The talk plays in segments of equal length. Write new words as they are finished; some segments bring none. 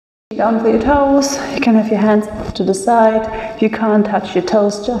Down for your toes. You can have your hands to the side. If you can't touch your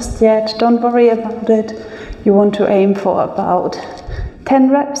toes just yet, don't worry about it. You want to aim for about 10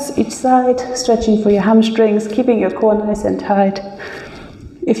 reps each side, stretching for your hamstrings, keeping your core nice and tight.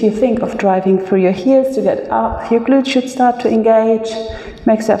 If you think of driving through your heels to get up, your glutes should start to engage.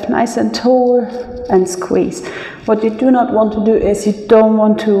 Make yourself nice and tall and squeeze. What you do not want to do is you don't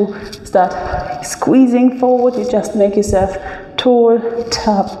want to start squeezing forward. You just make yourself tall,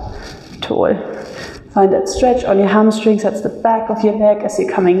 tap, tall. Find that stretch on your hamstrings. That's the back of your leg as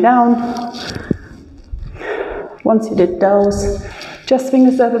you're coming down. Once you did those, just swing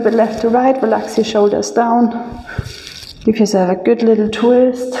yourself a bit left to right. Relax your shoulders down. Give yourself a good little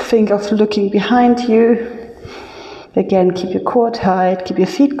twist. Think of looking behind you. Again, keep your core tight, keep your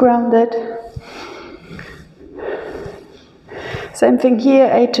feet grounded. Same thing here,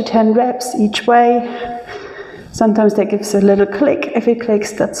 8 to 10 reps each way. Sometimes that gives a little click. If it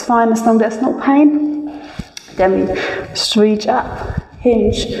clicks, that's fine, as long as there's no pain. Then we reach up,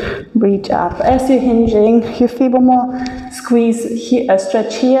 hinge, reach up. As you're hinging, you feel one more squeeze here,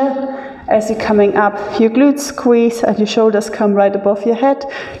 stretch here. As you're coming up, your glutes squeeze and your shoulders come right above your head.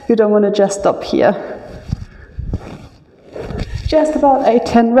 You don't want to just stop here. Just about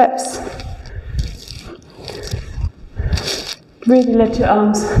 8-10 reps. Really let your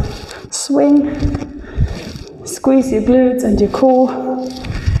arms swing. Squeeze your glutes and your core.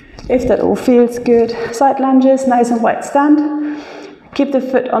 If that all feels good. Side lunges, nice and wide stand. Keep the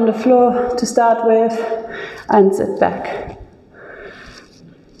foot on the floor to start with and sit back.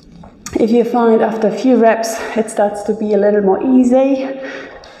 If you find after a few reps it starts to be a little more easy,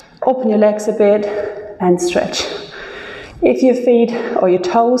 open your legs a bit and stretch. If your feet or your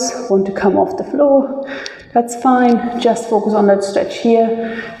toes want to come off the floor, that's fine. Just focus on that stretch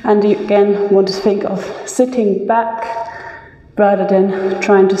here. And you again want to think of sitting back rather than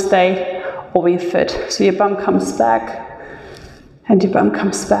trying to stay over your foot. So your bum comes back and your bum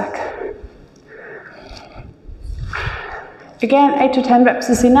comes back. Again, 8 to 10 reps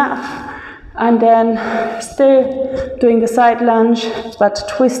is enough. And then still doing the side lunge, but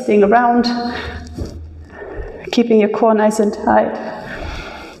twisting around, keeping your core nice and tight.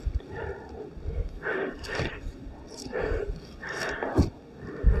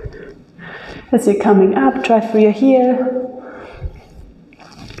 As you're coming up, try through your heel.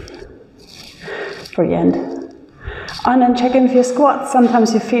 Brilliant. And then check in with your squats.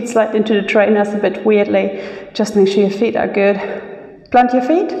 Sometimes your feet slide into the trainers a bit weirdly. Just make sure your feet are good. Plant your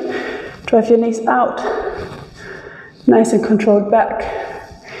feet. Drive your knees out. Nice and controlled back.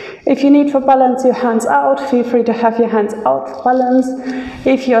 If you need for balance your hands out, feel free to have your hands out for balance.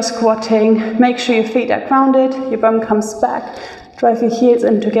 If you're squatting, make sure your feet are grounded, your bum comes back. Drive your heels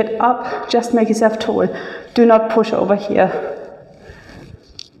in to get up. Just make yourself tall. Do not push over here.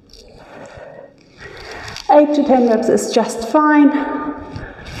 8 to 10 reps is just fine.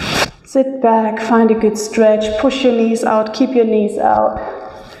 Sit back, find a good stretch, push your knees out, keep your knees out.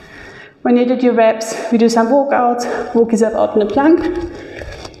 When you did your reps, we do some walkouts. Walk yourself out in a plank.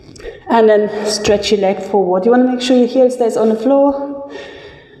 And then stretch your leg forward. You want to make sure your heel stays on the floor.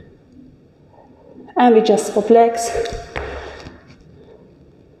 And we just swap legs.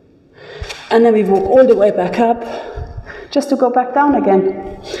 And then we walk all the way back up, just to go back down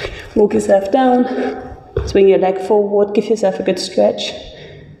again. Walk yourself down. Swing your leg forward, give yourself a good stretch.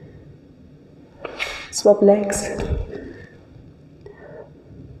 Swap legs.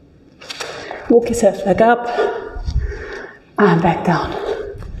 Walk yourself back up and back down.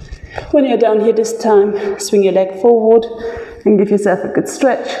 When you're down here this time, swing your leg forward and give yourself a good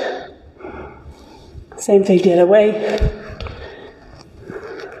stretch. Same thing the other way.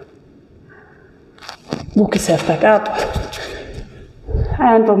 Walk yourself back up.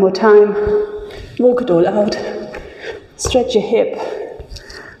 And one more time. Walk it all out. Stretch your hip.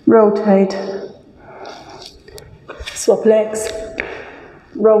 Rotate. Swap legs.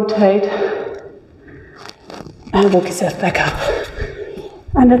 Rotate. And walk yourself back up.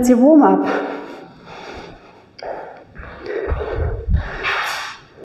 And that's your warm-up.